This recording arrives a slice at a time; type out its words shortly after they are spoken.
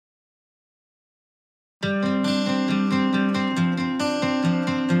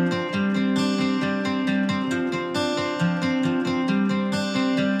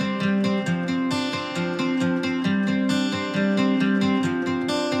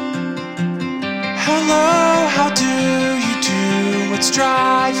Hello, how do you do? What's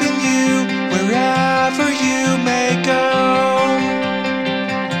driving you wherever you may go?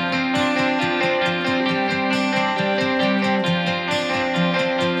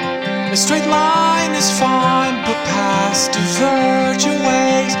 A straight line is fine, but past divergent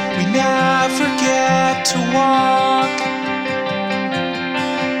ways we never get to walk.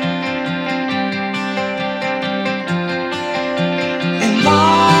 And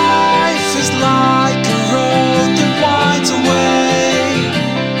life is like a road that winds away,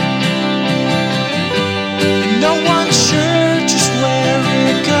 and no one's sure just where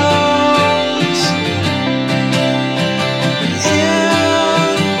it goes.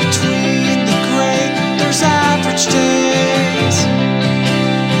 In between the gray, there's average days,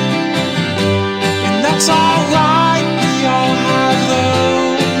 and that's alright, we all have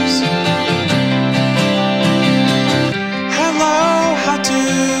those. Hello, how do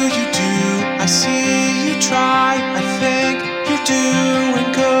you do? I see you try, I think you're doing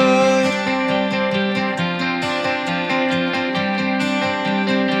good.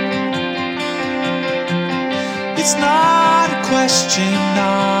 It's not a question